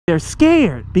They're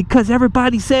scared because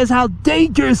everybody says how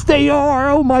dangerous they are.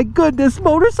 Oh my goodness,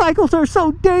 motorcycles are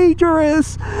so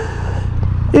dangerous.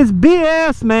 It's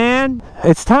BS, man.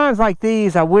 It's times like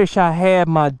these I wish I had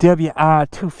my WR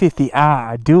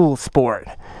 250i dual sport,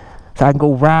 so I can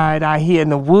go ride out here in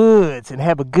the woods and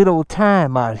have a good old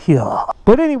time out here.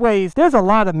 But anyways, there's a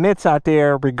lot of myths out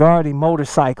there regarding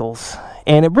motorcycles,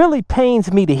 and it really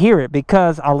pains me to hear it,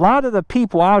 because a lot of the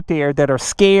people out there that are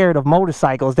scared of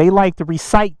motorcycles, they like to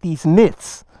recite these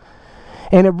myths,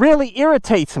 and it really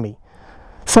irritates me.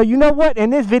 So you know what,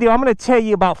 in this video I'm going to tell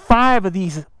you about 5 of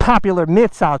these popular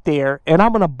myths out there, and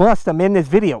I'm going to bust them in this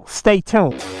video. Stay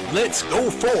tuned. Let's go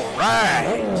for a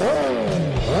ride.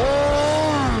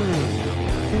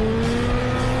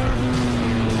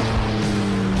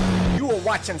 You are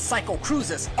watching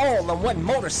CycleCruza's all-in-one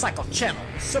motorcycle channel.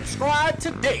 Subscribe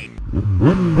today.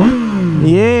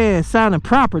 Yeah, sounding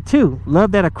proper too.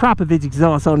 Love that Akrapovic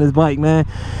exhaust on this bike, man.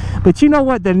 But you know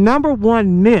what, the #1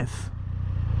 myth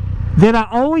that I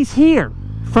always hear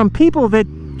from people that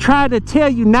try to tell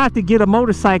you not to get a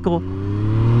motorcycle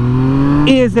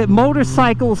is that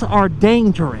motorcycles are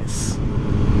dangerous.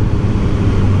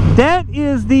 That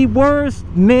is the worst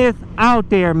myth out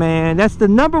there, man. That's the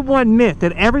 #1 myth,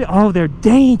 that oh, they're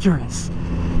dangerous.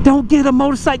 Don't get a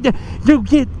motorcycle. You'll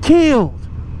get killed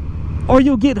or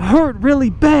you'll get hurt really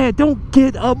bad. Don't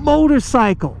get a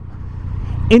motorcycle.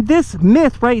 And this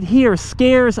myth right here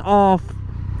scares off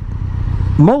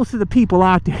most of the people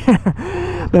out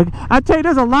there. But I tell you,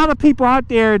 there's a lot of people out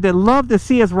there that love to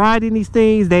see us riding these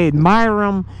things. They admire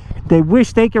them. They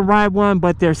wish they could ride one,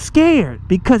 but they're scared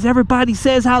because everybody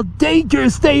says how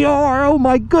dangerous they are. Oh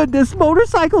my goodness,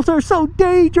 motorcycles are so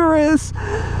dangerous.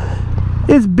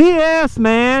 It's BS,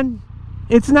 man.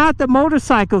 It's not the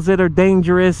motorcycles that are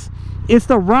dangerous. It's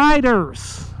the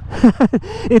riders.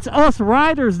 It's us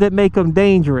riders that make them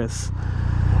dangerous.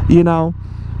 You know,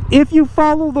 if you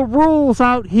follow the rules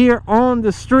out here on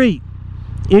the street,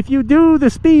 if you do the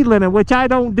speed limit, which I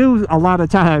don't do a lot of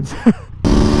times,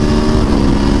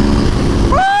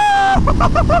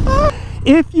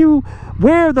 if you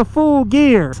wear the full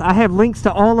gear, I have links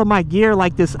to all of my gear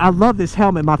like this. I love this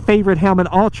helmet, my favorite helmet,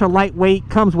 ultra lightweight,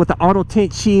 comes with the auto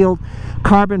tint shield,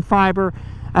 carbon fiber.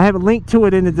 I have a link to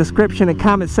it in the description and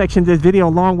comment section of this video,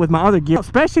 along with my other gear,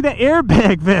 especially the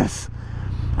airbag vest.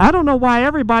 I don't know why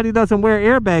everybody doesn't wear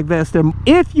airbag vests.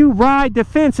 If you ride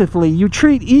defensively, you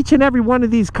treat each and every one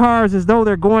of these cars as though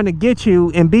they're going to get you,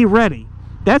 and be ready.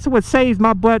 That's what saves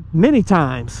my butt many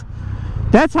times.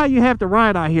 That's how you have to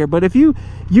ride out here. But if you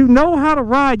know how to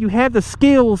ride, you have the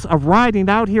skills of riding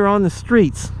out here on the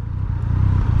streets,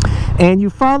 and you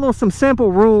follow some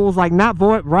simple rules like not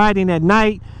riding at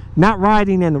night, not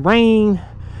riding in the rain,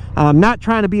 not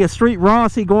trying to be a street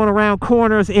Rossi going around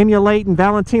corners emulating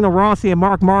Valentino Rossi and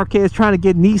Marc Marquez, trying to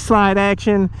get knee slide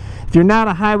action. If you're not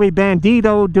a highway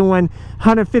bandito doing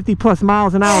 150 plus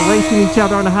miles an hour racing each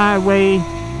other on the highway,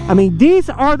 I mean, these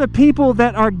are the people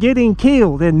that are getting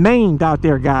killed and maimed out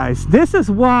there, guys. This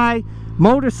is why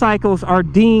motorcycles are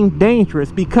deemed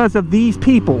dangerous, because of these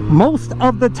people most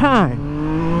of the time.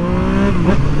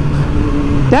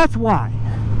 That's why.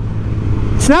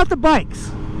 It's not the bikes.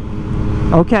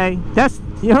 Okay, that's,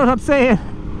 you know what I'm saying?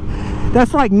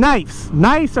 That's like knives.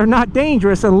 Knives are not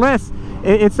dangerous unless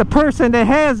it's the person that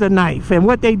has the knife and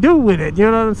what they do with it. You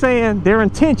know what I'm saying? Their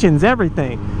intentions,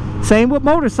 everything. Same with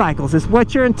motorcycles. It's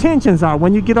what your intentions are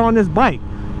when you get on this bike.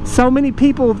 So many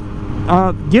people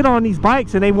get on these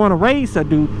bikes and they want to race or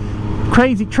do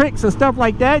crazy tricks and stuff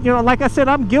like that. You know, like I said,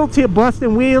 I'm guilty of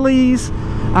busting wheelies.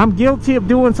 I'm guilty of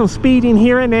doing some speeding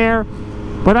here and there.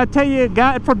 But I tell you,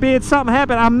 God forbid something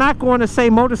happened, I'm not going to say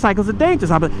motorcycles are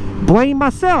dangerous. I blame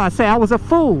myself. I say I was a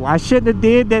fool. I shouldn't have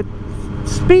did that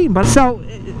speed. But so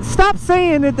stop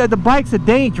saying that the bikes are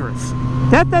dangerous.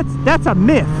 That's a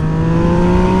myth.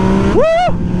 Woo!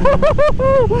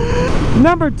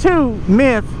 #2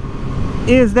 myth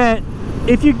is that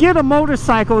if you get a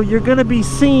motorcycle, you're going to be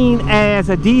seen as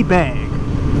a D-bag,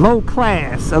 low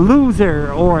class, a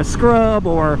loser, or a scrub,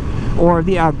 or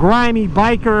the grimy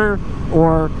biker,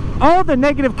 or all the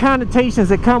negative connotations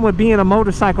that come with being a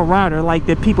motorcycle rider. Like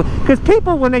that people, because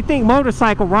people, when they think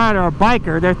motorcycle rider or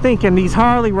biker, they're thinking these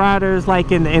Harley riders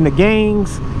like in the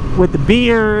gangs with the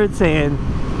beards and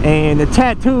the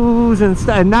tattoos and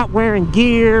stuff, and not wearing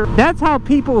gear. That's how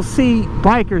people see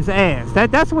bikers as.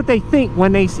 That's what they think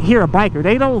when they hear a biker.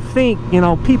 They don't think, you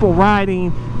know, people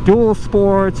riding dual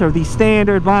sports or these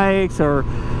standard bikes, or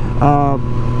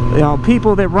you know,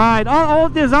 people that ride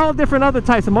there's all different other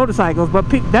types of motorcycles, but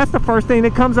that's the first thing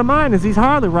that comes to mind is these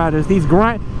Harley riders, these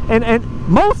and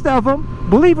most of them,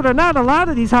 believe it or not, a lot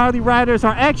of these Harley riders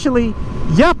are actually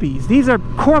yuppies. These are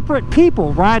corporate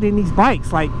people riding these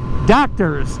bikes, like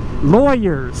doctors,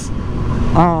 lawyers.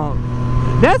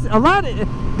 That's a lot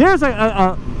of,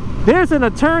 there's an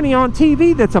attorney on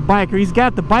TV that's a biker. He's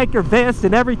got the biker vest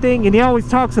and everything, and he always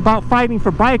talks about fighting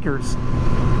for bikers.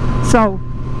 So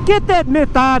get that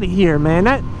myth out of here, man.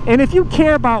 And if you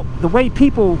care about the way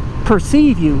people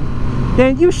perceive you,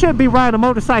 then you should be riding a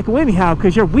motorcycle anyhow,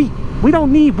 because you're weak. We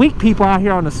don't need weak people out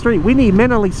here on the street. We need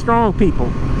mentally strong people.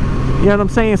 You know what I'm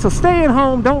saying? So stay at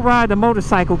home, don't ride a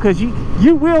motorcycle, because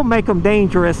you will make them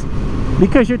dangerous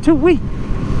because you're too weak.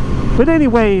 But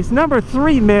anyways, number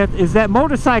 3 myth is that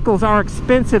motorcycles are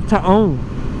expensive to own.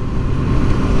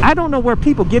 I don't know where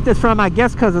people get this from. I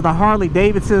guess because of the Harley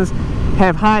Davidsons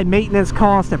have high maintenance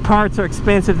costs, the parts are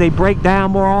expensive, they break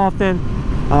down more often.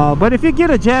 But if you get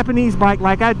a Japanese bike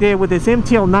like I did with this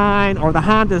MTL9 or the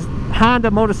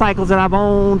Honda motorcycles that I've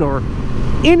owned, or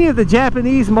any of the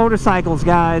Japanese motorcycles,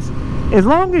 guys, as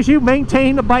long as you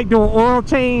maintain the bike, do an oil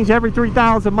change every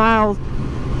 3,000 miles,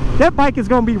 that bike is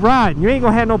going to be riding. You ain't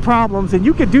going to have no problems, and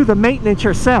you can do the maintenance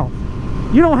yourself.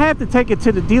 You don't have to take it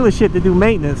to the dealership to do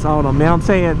maintenance on them. You know what I'm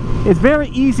saying? It's very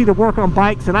easy to work on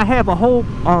bikes, and I have a whole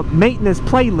maintenance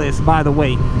playlist, by the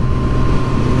way.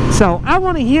 So I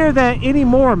want to hear that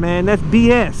anymore, man. That's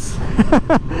BS.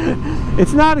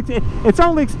 It's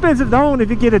only expensive to own if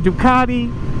you get a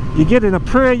Ducati, you get an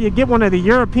Aprilia, you get one of the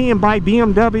European bike,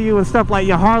 BMW and stuff like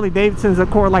your Harley Davidsons, of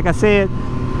course, like I said.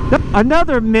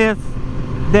 Another myth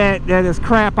that is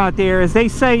crap out there is they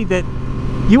say that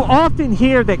you often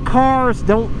hear that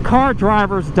car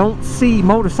drivers don't see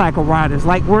motorcycle riders,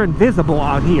 like we're invisible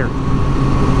out here.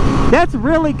 That's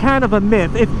really kind of a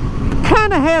myth. It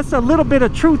kind of has a little bit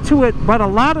of truth to it, but a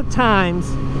lot of times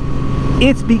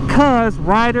it's because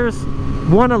riders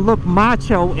want to look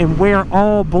macho and wear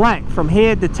all black from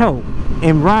head to toe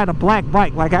and ride a black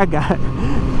bike like I got,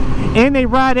 and they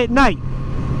ride at night,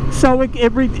 so it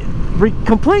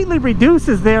completely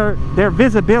reduces their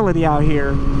visibility out here,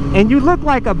 and you look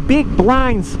like a big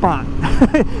blind spot.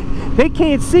 They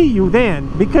can't see you then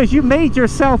because you made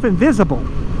yourself invisible.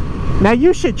 Now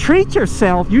you should treat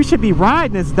yourself, you should be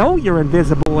riding as though you're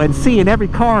invisible and seeing every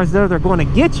car as though they're going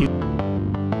to get you.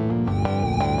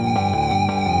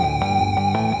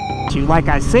 Like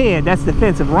I said, that's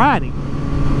defensive riding.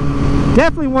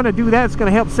 Definitely want to do that. It's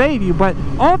going to help save you. But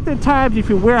oftentimes if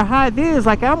you wear a high vis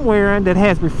like I'm wearing that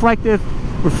has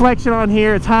reflection on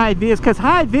here, it's high vis, because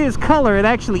high vis color, it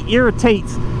actually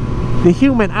irritates the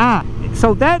human eye.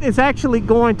 So that is actually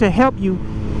going to help you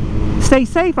stay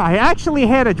safe out here. I actually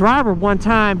had a driver one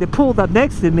time that pulled up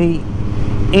next to me,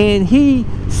 and he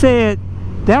said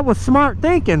that was smart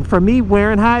thinking for me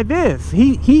wearing high vis.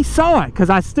 He saw it because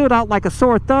I stood out like a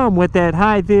sore thumb with that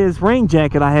high vis rain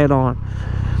jacket I had on.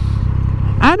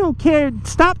 I don't care.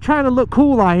 Stop trying to look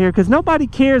cool out here, because nobody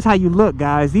cares how you look,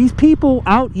 guys. These people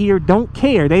out here don't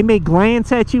care. They may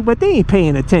glance at you, but they ain't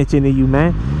paying attention to you,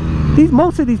 man.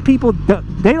 Most of these people,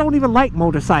 they don't even like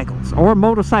motorcycles or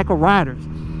motorcycle riders.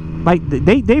 Like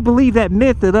they believe that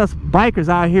myth that us bikers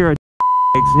out here are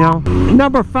you know.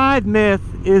 Number 5 myth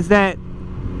is that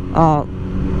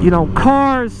you know,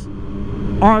 cars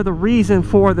are the reason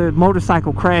for the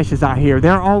motorcycle crashes out here.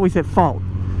 They're always at fault.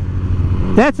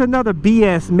 That's another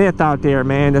BS myth out there,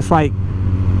 man. It's like,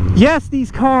 yes,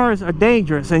 these cars are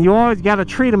dangerous, and you always got to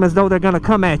treat them as though they're going to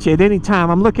come at you at any time.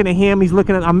 I'm looking at him, he's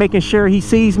looking at, I'm making sure he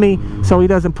sees me so he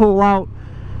doesn't pull out.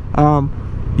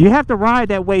 You have to ride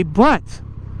that way, but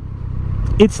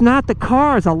it's not the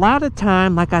cars. A lot of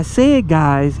time, like I said,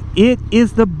 guys, it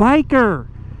is the biker.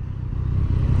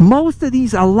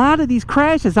 A lot of these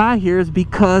crashes out here is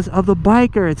because of the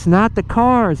biker. It's not the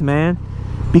cars, man.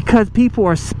 Because people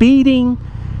are speeding,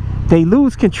 they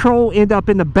lose control, end up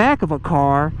in the back of a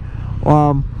car,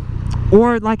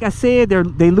 or like I said,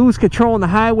 they lose control on the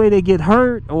highway, they get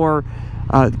hurt, or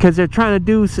because they're trying to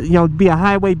do, you know, be a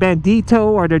highway bandito,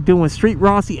 or they're doing street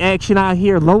Rossi action out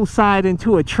here, low side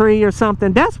into a tree or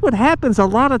something. That's what happens a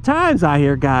lot of times out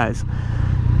here, guys.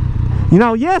 You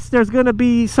know, yes, there's going to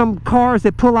be some cars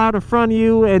that pull out in front of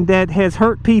you and that has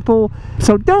hurt people.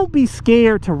 So don't be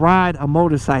scared to ride a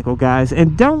motorcycle, guys.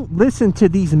 And don't listen to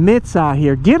these myths out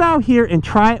here. Get out here and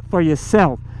try it for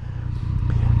yourself.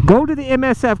 Go to the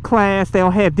MSF class. They'll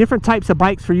have different types of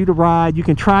bikes for you to ride. You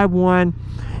can try one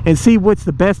and see what's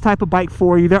the best type of bike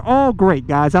for you. They're all great,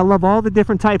 guys. I love all the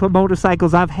different type of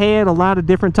motorcycles. I've had a lot of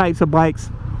different types of bikes.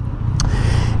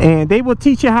 And they will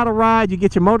teach you how to ride. You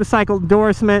get your motorcycle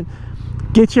endorsement.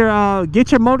 Get your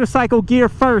motorcycle gear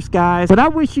first, guys. But I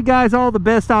wish you guys all the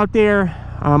best out there.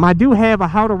 I do have a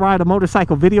how to ride a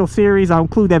motorcycle video series. I'll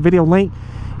include that video link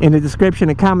in the description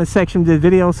and comment section of the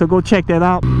video, so go check that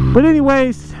out. But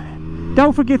anyways,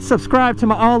 Don't forget to subscribe to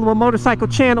my All in One Motorcycle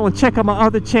channel and check out my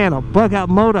other channel, Bug Out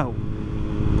Moto.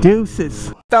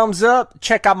 Deuces. Thumbs up.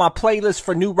 Check out my playlist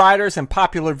for new riders and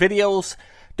popular videos.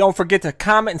 Don't forget to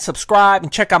comment and subscribe,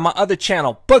 and check out my other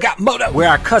channel, Bug Out Moto, where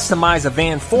I customize a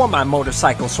van for my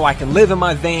motorcycle so I can live in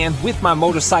my van with my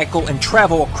motorcycle and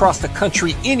travel across the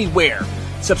country anywhere.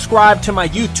 Subscribe to my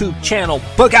YouTube channel,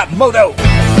 Bug Out Moto.